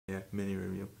mini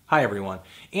review. Hi everyone,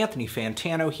 Anthony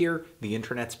Fantano here, the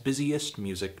internet's busiest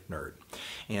music nerd.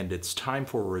 And it's time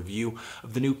for a review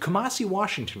of the new Kamasi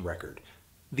Washington record,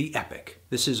 The Epic.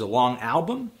 This is a long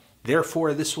album,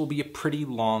 therefore this will be a pretty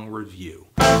long review.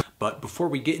 But before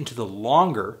we get into the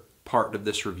longer part of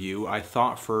this review, I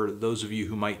thought for those of you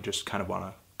who might just kind of want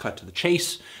to cut to the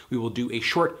chase, we will do a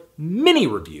short mini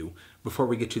review before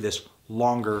we get to this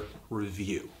longer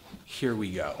review. Here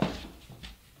we go.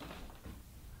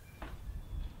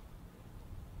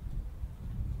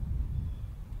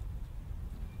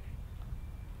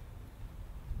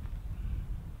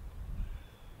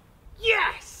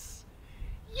 Yes!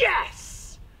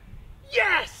 Yes!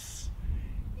 Yes!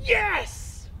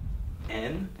 Yes!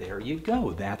 And there you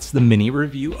go. That's the mini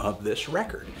review of this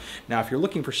record. Now, if you're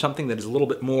looking for something that is a little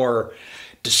bit more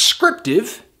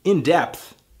descriptive, in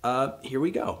depth, here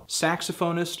we go.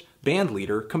 Saxophonist,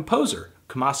 bandleader, composer,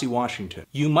 Kamasi Washington.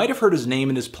 You might have heard his name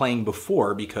in his playing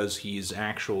before because he's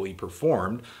actually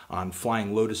performed on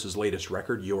Flying Lotus's latest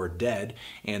record, You're Dead,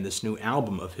 and this new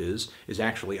album of his is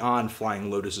actually on Flying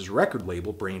Lotus's record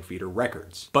label, BRAINFEEDER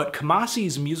Records. But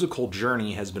Kamasi's musical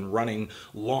journey has been running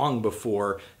long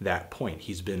before that point.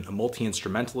 He's been a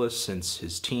multi-instrumentalist since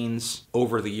his teens.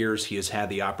 Over the years, he has had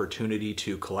the opportunity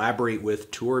to collaborate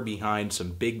with, tour behind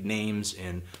some big names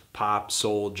in pop,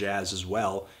 soul, jazz, as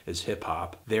well as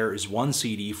hip-hop. There is one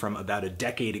CD from about a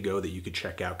decade ago that you could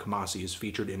check out. Kamasi is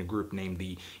featured in a group named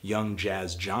the Young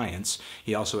Jazz Giants.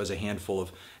 He also has a handful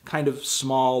of kind of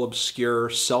small, obscure,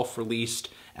 self-released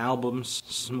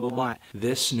albums.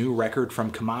 This new record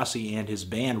from Kamasi and his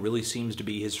band really seems to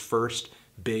be his first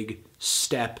big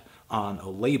step on a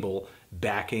label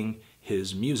backing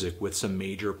his music with some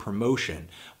major promotion.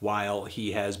 While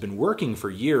he has been working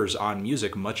for years on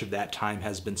music, much of that time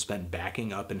has been spent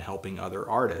backing up and helping other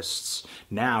artists.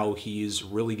 Now he's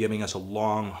really giving us a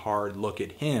long, hard look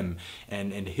at him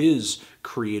and his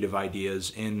creative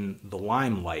ideas in the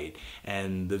limelight.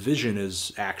 And the vision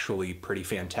is actually pretty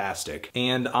fantastic.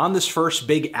 And on this first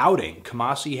big outing,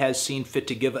 Kamasi has seen fit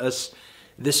to give us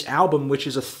this album, which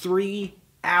is a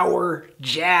 3-hour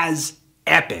jazz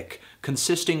epic,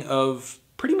 consisting of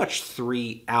pretty much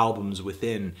 3 albums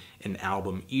within an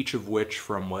album, each of which,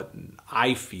 from what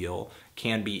I feel,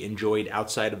 can be enjoyed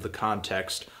outside of the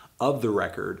context of the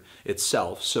record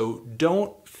itself. So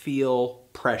don't feel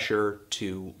pressure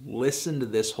to listen to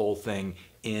this whole thing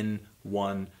in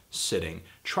one sitting.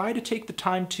 Try to take the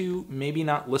time to maybe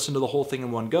not listen to the whole thing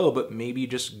in one go, but maybe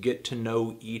just get to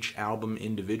know each album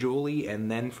individually,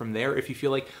 and then from there, if you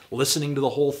feel like listening to the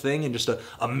whole thing in just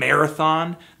a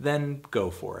marathon, then go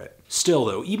for it. Still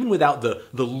though, even without the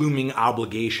looming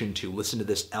obligation to listen to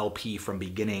this LP from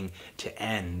beginning to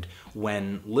end,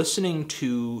 when listening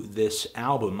to this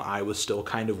album, I was still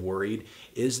kind of worried,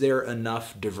 is there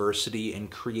enough diversity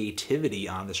and creativity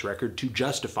on this record to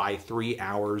justify 3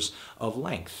 hours of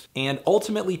length? And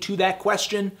ultimately to that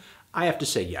question, I have to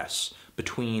say yes.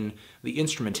 Between the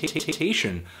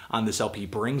instrumentation on this LP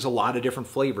brings a lot of different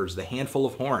flavors, the handful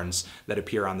of horns that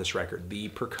appear on this record, the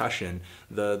percussion,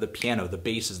 the piano, the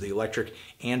basses, the electric,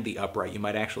 and the upright. You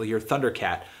might actually hear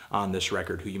Thundercat on this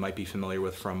record, who you might be familiar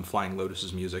with from Flying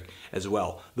Lotus's music as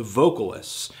well. The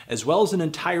vocalists, as well as an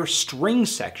entire string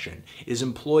section, is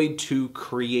employed to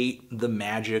create the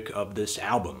magic of this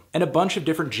album. And a bunch of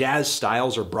different jazz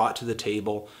styles are brought to the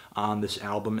table on this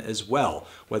album as well,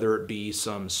 whether it be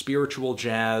some spiritual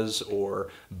jazz or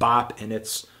bop in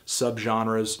its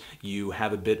subgenres. You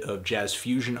have a bit of jazz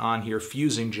fusion on here,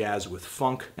 fusing jazz with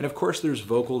funk, and of course there's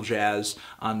vocal jazz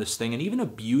on this thing, and even a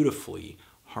beautifully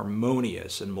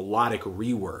harmonious and melodic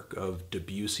rework of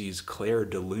Debussy's Clair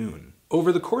de Lune.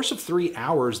 Over the course of 3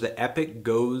 hours, the epic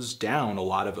goes down a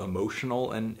lot of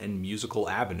emotional and musical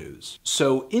avenues.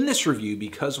 So in this review,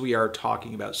 because we are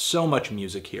talking about so much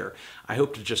music here, I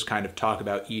hope to just kind of talk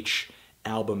about each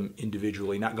album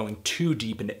individually, not going too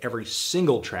deep into every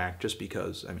single track, just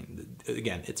because, I mean,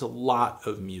 again, it's a lot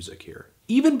of music here.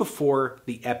 Even before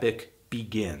the epic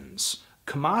begins,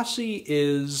 Kamasi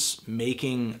is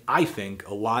making, I think,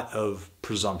 a lot of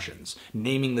presumptions,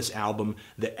 naming this album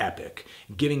The Epic,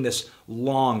 giving this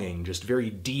longing, just very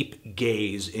deep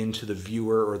gaze into the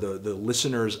viewer or the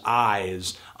listener's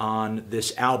eyes on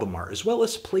this album art, as well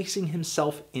as placing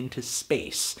himself into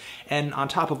space. And on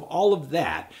top of all of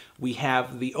that, we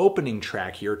have the opening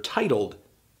track here titled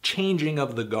Changing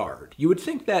of the Guard. You would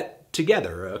think that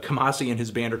together, Kamasi and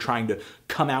his band are trying to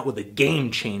come out with a game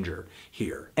changer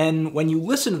here. And when you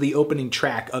listen to the opening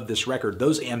track of this record,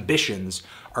 those ambitions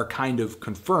are kind of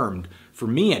confirmed, for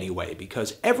me anyway,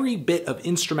 because every bit of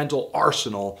instrumental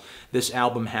arsenal this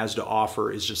album has to offer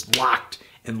is just locked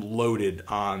and loaded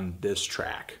on this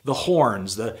track. The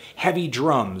horns, the heavy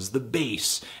drums, the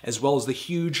bass, as well as the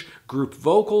huge group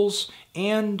vocals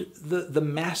and the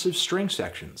massive string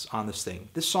sections on this thing.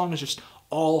 This song is just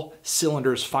all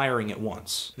cylinders firing at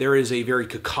once. There is a very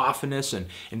cacophonous and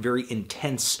very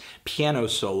intense piano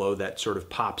solo that sort of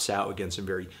pops out against some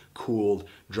very cooled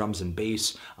drums and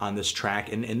bass on this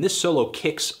track. And this solo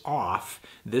kicks off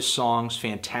this song's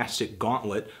fantastic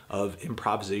gauntlet of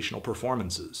improvisational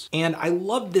performances. And I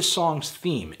love this song's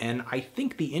theme, and I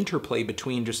think the interplay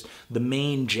between just the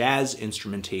main jazz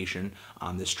instrumentation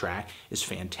on this track is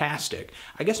fantastic.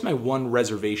 I guess my one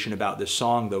reservation about this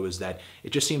song, though, is that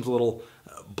it just seems a little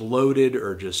bloated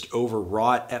or just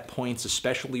overwrought at points,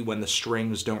 especially when the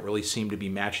strings don't really seem to be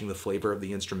matching the flavor of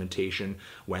the instrumentation,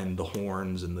 when the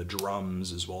horns and the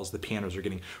drums as well as the pianos are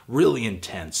getting really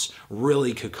intense,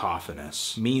 really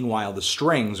cacophonous. Meanwhile, the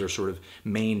strings are sort of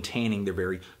maintaining their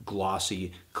very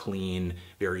glossy, clean,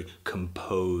 very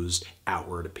composed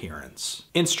outward appearance.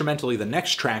 Instrumentally, the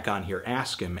next track on here,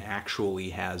 Ask Him, actually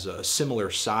has a similar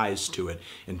size to it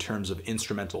in terms of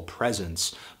instrumental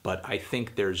presence, but I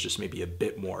think there's just maybe a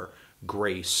bit more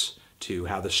grace to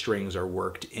how the strings are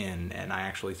worked in, and I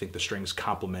actually think the strings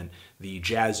complement the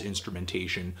jazz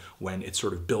instrumentation when it's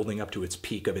sort of building up to its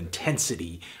peak of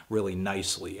intensity really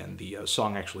nicely, and the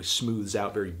song actually smooths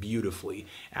out very beautifully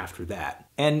after that.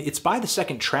 And it's by the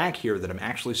second track here that I'm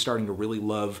actually starting to really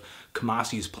love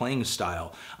Kamasi's playing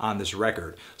style on this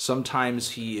record.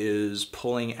 Sometimes he is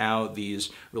pulling out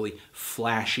these really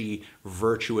flashy,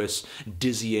 virtuous,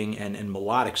 dizzying, and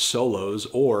melodic solos,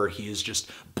 or he is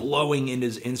just blowing in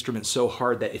his instrument so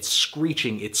hard that it's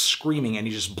screeching, it's screaming, and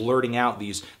he's just blurting out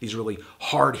these really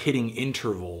hard-hitting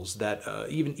intervals that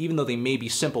even though they may be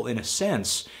simple in a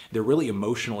sense, they're really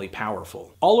emotionally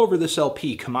powerful. All over this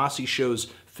LP, Kamasi shows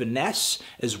finesse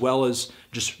as well as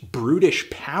just brutish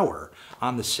power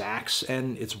on the sax,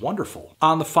 and it's wonderful.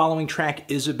 On the following track,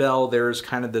 Isabel, there's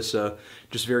kind of this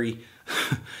just very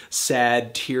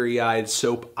sad, teary-eyed,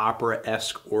 soap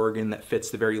opera-esque organ that fits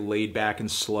the very laid-back and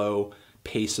slow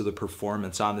pace of the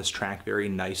performance on this track very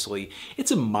nicely.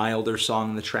 It's a milder song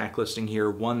in the track listing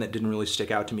here, one that didn't really stick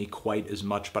out to me quite as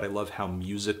much, but I love how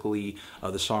musically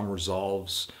the song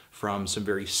resolves from some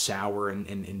very sour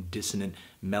and dissonant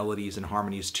melodies and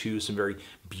harmonies to some very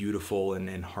beautiful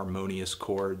and harmonious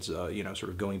chords, you know,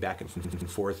 sort of going back and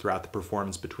forth throughout the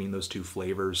performance between those two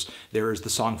flavors. There is the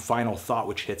song Final Thought,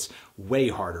 which hits way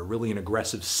harder, really an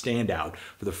aggressive standout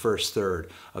for the first third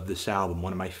of this album,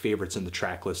 one of my favorites in the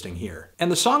track listing here.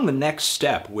 And the song The Next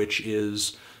Step, which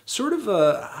is sort of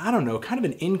a, I don't know, kind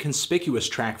of an inconspicuous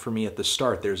track for me at the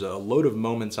start. There's a load of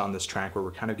moments on this track where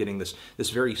we're kind of getting this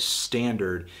very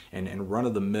standard and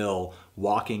run-of-the-mill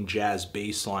walking jazz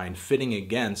bass line fitting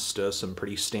against some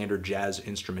pretty standard jazz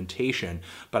instrumentation.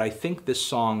 But I think this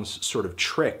song's sort of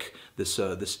trick, this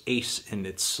ace in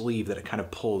its sleeve that it kind of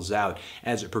pulls out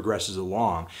as it progresses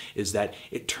along, is that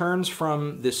it turns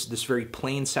from this very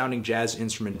plain sounding jazz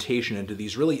instrumentation into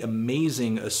these really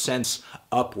amazing ascents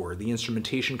upward. The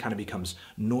instrumentation kind of becomes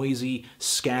noisy,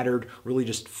 scattered, really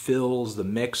just fills the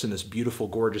mix in this beautiful,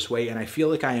 gorgeous way, and I feel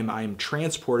like I am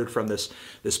transported from this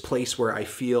place where I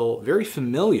feel very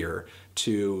familiar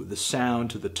to the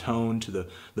sound, to the tone, to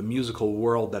the musical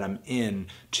world that I'm in,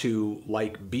 to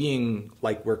like being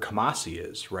like where Kamasi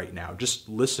is right now. Just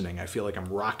listening, I feel like I'm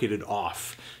rocketed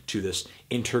off to this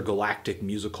intergalactic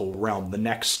musical realm. The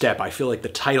Next Step, I feel like the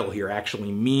title here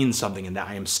actually means something in that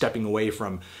I am stepping away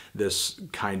from this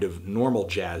kind of normal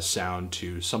jazz sound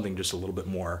to something just a little bit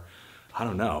more, I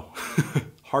don't know,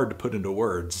 hard to put into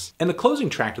words. And the closing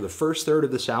track to the first third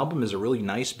of this album is a really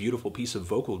nice, beautiful piece of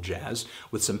vocal jazz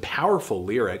with some powerful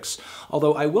lyrics,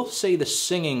 although I will say the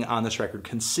singing on this record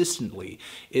consistently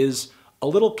is a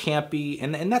little campy,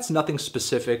 and that's nothing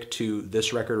specific to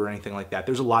this record or anything like that.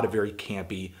 There's a lot of very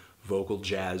campy vocal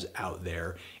jazz out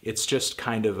there. It's just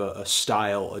kind of a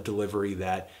style, a delivery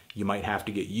that you might have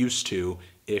to get used to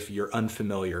if you're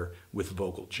unfamiliar with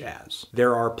vocal jazz.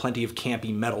 There are plenty of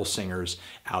campy metal singers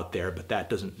out there, but that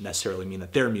doesn't necessarily mean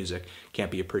that their music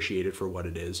can't be appreciated for what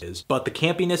it is. But the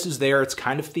campiness is there, it's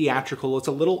kind of theatrical, it's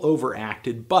a little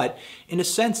overacted, but in a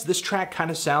sense, this track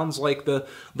kind of sounds like the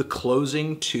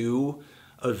closing to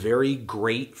a very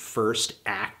great first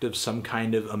act of some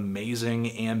kind of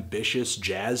amazing, ambitious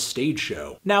jazz stage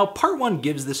show. Now, part one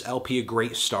gives this LP a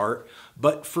great start,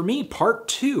 but for me, part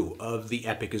two of the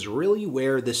epic is really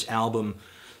where this album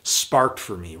sparked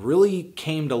for me, really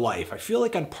came to life. I feel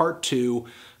like on part two,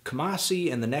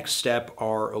 Kamasi and the next step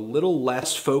are a little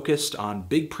less focused on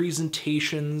big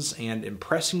presentations and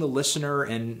impressing the listener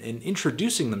and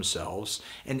introducing themselves,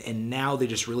 and now they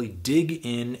just really dig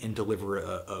in and deliver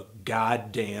a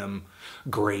goddamn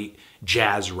great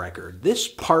jazz record. This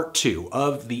part 2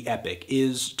 of the epic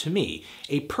is, to me,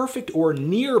 a perfect or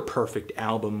near perfect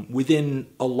album within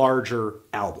a larger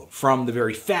album. From the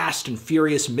very fast and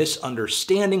furious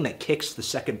misunderstanding that kicks the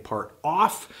second part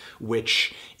off,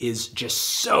 which is just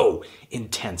so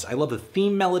intense. I love the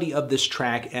theme melody of this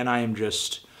track, and I am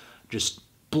just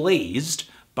blazed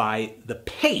by the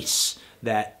pace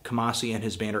that Kamasi and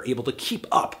his band are able to keep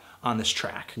up on this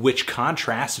track, which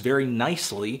contrasts very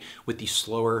nicely with the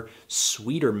slower,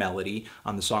 sweeter melody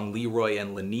on the song Leroy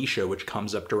and LANISHA, which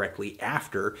comes up directly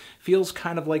after. Feels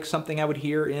kind of like something I would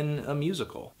hear in a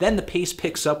musical. Then the pace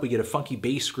picks up, we get a funky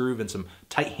bass groove and some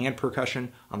tight hand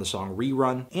percussion on the song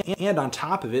Rerun. And on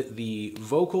top of it, the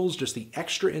vocals, just the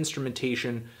extra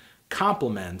instrumentation,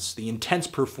 complements the intense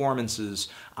performances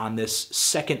on this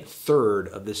second third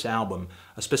of this album,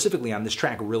 specifically on this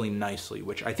track, really nicely,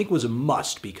 which I think was a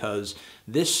must because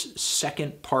this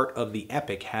second part of the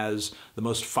epic has the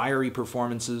most fiery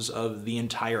performances of the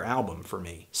entire album for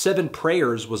me. 7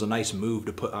 Prayers was a nice move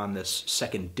to put on this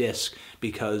second disc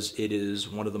because it is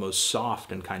one of the most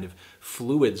soft and kind of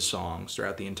fluid songs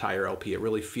throughout the entire LP. It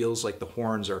really feels like the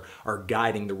horns are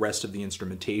guiding the rest of the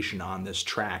instrumentation on this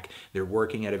track. They're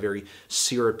working at a very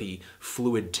syrupy,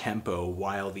 fluid tempo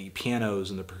while the pianos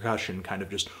and the percussion kind of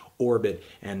just orbit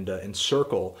and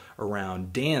circle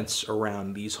around, dance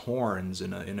around these horns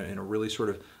in a really sort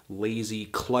of lazy,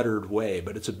 cluttered way,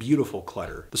 but it's a beautiful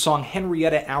clutter. The song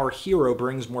Henrietta, Our Hero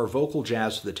brings more vocal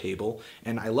jazz to the table,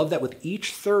 and I love that with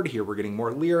each third here we're getting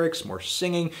more lyrics, more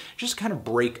singing, just kind of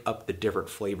break up the different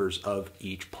flavors of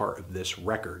each part of this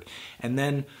record. And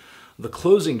then the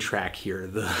closing track here,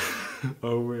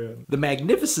 oh man. The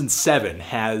Magnificent Seven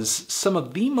has some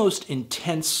of the most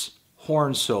intense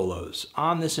horn solos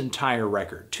on this entire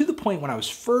record, to the point when I was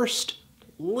first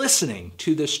listening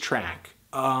to this track,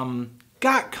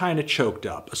 got kind of choked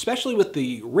up, especially with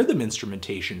the rhythm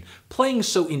instrumentation playing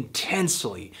so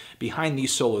intensely behind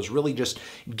these solos, really just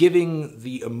giving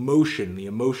the emotion, the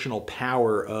emotional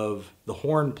power of the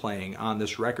horn playing on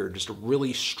this record, just a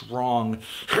really strong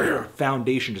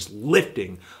foundation, just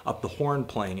lifting up the horn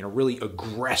playing in a really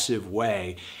aggressive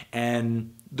way.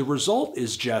 And the result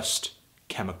is just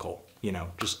chemical, you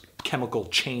know, just chemical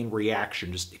chain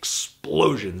reaction, just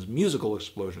explosions, musical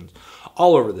explosions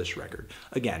all over this record.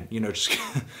 Again, you know, just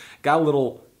got a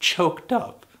little choked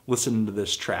up listening to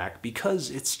this track because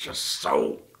it's just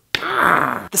so...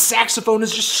 The saxophone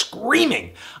is just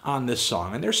screaming on this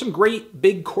song, and there's some great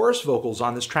big chorus vocals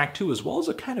on this track too, as well as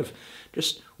a kind of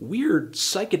just weird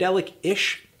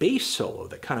psychedelic-ish bass solo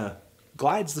that kind of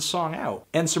glides the song out,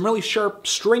 and some really sharp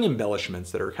string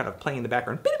embellishments that are kind of playing in the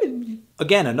background.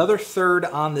 Again, another third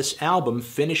on this album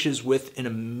finishes with an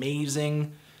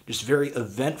amazing, just very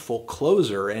eventful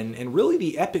closer, and really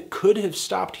the epic could have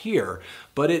stopped here,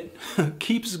 but it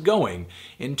keeps going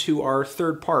into our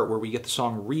third part where we get the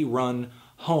song Rerun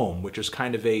Home, which is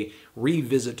kind of a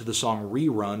revisit to the song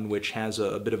Rerun, which has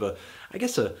a bit of a, I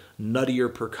guess, a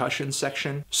nuttier percussion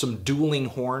section, some dueling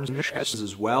horns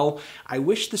as well. I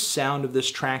wish the sound of this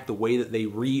track, the way that they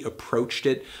reapproached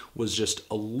it, was just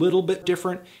a little bit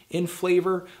different in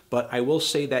flavor, but I will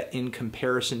say that in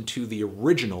comparison to the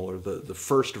original, or the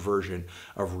first version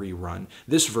of Rerun,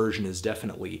 this version is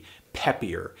definitely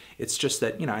peppier. It's just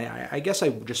that, you know, I guess I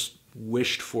just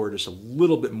wished for just a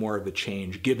little bit more of a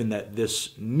change, given that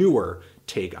this newer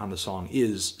take on the song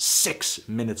is 6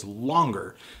 minutes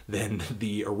longer than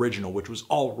the original, which was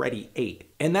already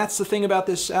 8. And that's the thing about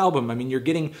this album. I mean, you're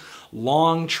getting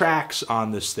long tracks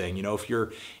on this thing. You know, if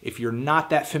you're not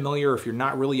that familiar, if you're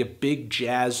not really a big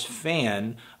jazz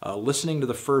fan, listening to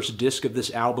the first disc of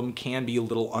this album can be a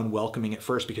little unwelcoming at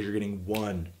first because you're getting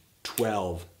one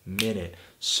 12-minute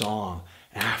song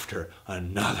after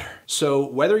another. So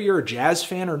whether you're a jazz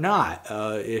fan or not,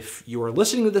 if you are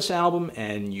listening to this album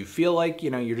and you feel like, you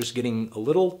know, you're just getting a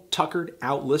little tuckered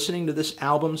out listening to this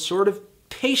album, sort of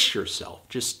pace yourself.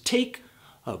 Just take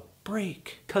a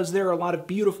break, because there are a lot of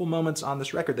beautiful moments on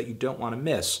this record that you don't want to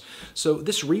miss. So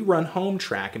this Rerun Home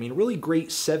track, I mean, really great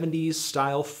 70s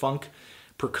style funk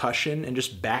percussion and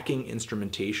just backing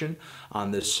instrumentation on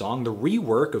this song. The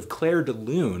rework of Clair de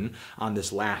Lune on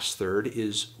this last third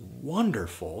is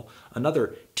wonderful.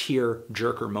 Another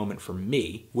tear-jerker moment for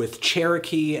me. With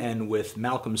Cherokee and with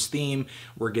Malcolm's theme,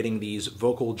 we're getting these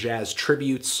vocal jazz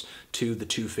tributes to the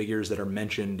two figures that are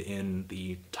mentioned in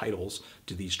the titles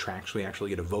to these tracks. We actually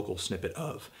get a vocal snippet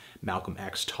of Malcolm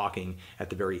X talking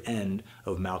at the very end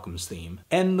of Malcolm's theme.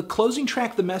 And the closing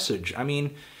track, The Message, I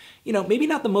mean, you know, maybe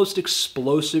not the most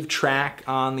explosive track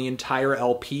on the entire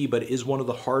LP, but is one of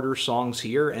the harder songs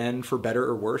here, and for better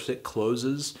or worse, it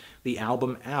closes the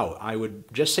album out. I would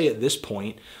just say at this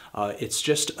point, it's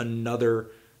just another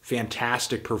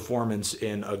fantastic performance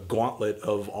in a gauntlet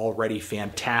of already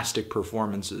fantastic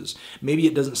performances. Maybe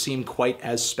it doesn't seem quite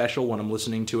as special when I'm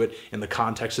listening to it in the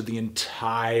context of the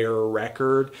entire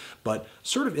record, but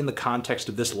sort of in the context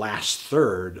of this last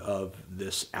third of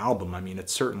this album, I mean,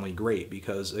 it's certainly great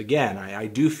because, again, I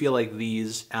do feel like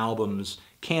these albums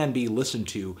can be listened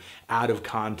to out of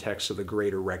context of the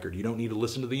greater record. You don't need to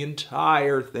listen to the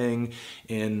entire thing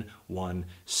in one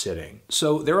sitting.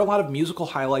 So there are a lot of musical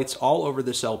highlights all over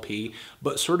this LP,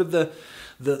 but sort of the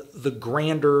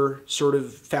grander, sort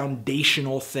of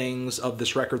foundational things of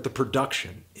this record, the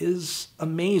production is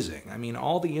amazing. I mean,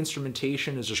 all the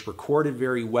instrumentation is just recorded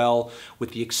very well,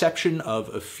 with the exception of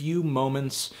a few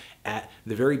moments at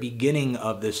the very beginning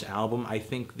of this album. I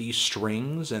think the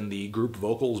strings and the group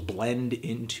vocals blend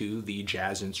into the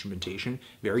jazz instrumentation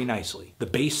very nicely. The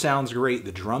bass sounds great,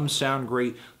 the drums sound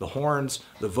great, the horns,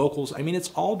 the vocals, I mean, it's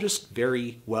all just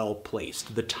very well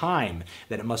placed. The time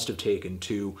that it must have taken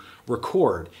to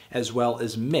record as well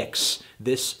as mix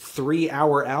this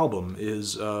 3-hour album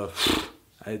is,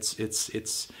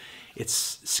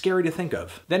 it's scary to think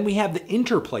of. Then we have the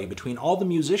interplay between all the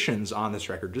musicians on this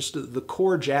record. Just the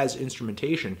core jazz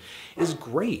instrumentation is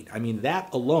great. I mean,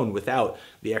 that alone, without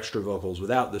the extra vocals,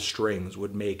 without the strings,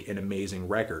 would make an amazing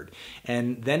record.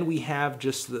 And then we have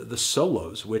just the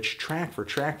solos, which track for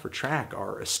track for track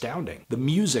are astounding. The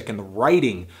music and the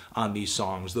writing on these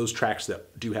songs, those tracks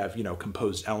that do have, you know,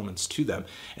 composed elements to them,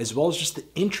 as well as just the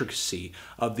intricacy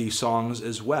of these songs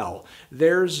as well.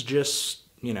 There's just,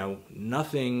 you know,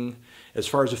 nothing as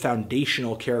far as a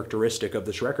foundational characteristic of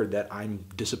this record that I'm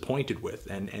disappointed with.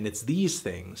 And it's these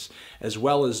things, as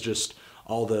well as just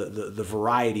all the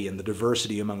variety and the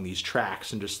diversity among these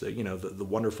tracks and just the, you know, the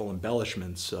wonderful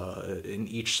embellishments in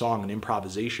each song and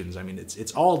improvisations. I mean,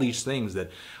 it's all these things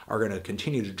that are going to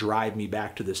continue to drive me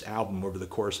back to this album over the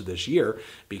course of this year,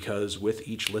 because with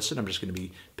each listen, I'm just going to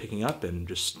be picking up and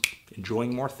just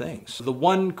enjoying more things. The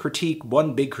one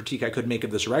big critique I could make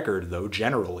of this record, though,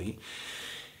 generally,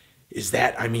 is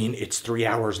that, I mean, it's 3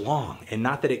 hours long. And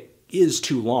not that it is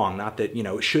too long, not that, you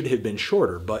know, it should have been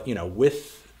shorter, but, you know,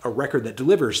 with a record that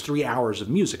delivers 3 hours of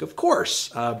music, of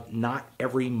course, not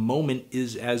every moment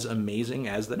is as amazing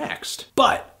as the next.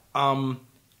 But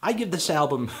I give this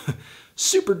album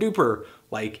super duper,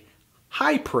 like,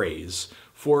 high praise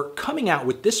for coming out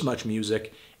with this much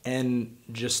music and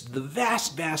just the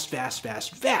vast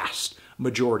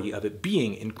majority of it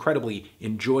being incredibly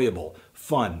enjoyable,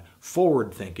 fun,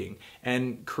 forward-thinking,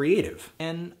 and creative.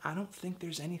 And I don't think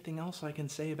there's anything else I can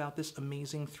say about this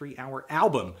amazing 3-hour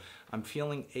album. I'm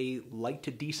feeling a light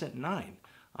to decent 9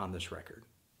 on this record.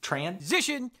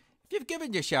 Transition! If you've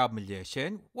given this album a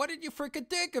listen, what did you freaking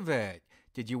think of it?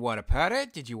 Did you want to pet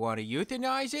it? Did you want to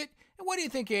euthanize it? And what do you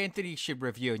think Anthony should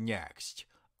review next?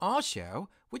 Also,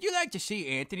 would you like to see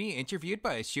Anthony interviewed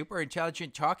by a super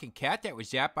intelligent talking cat that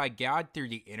was zapped by God through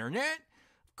the internet?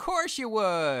 Of course you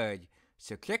would!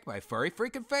 So click my furry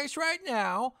freaking face right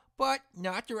now, but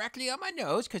not directly on my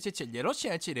nose because it's a little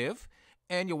sensitive,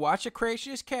 and you'll watch the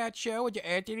Creationist Cat Show with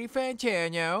Anthony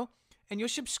Fantano, and you'll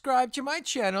subscribe to my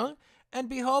channel and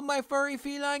behold my furry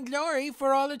feline glory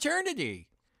for all eternity.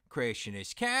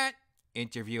 Creationist Cat,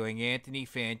 interviewing Anthony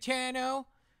Fantano.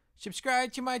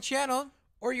 Subscribe to my channel,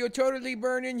 or you'll totally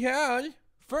burn in hell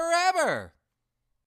forever.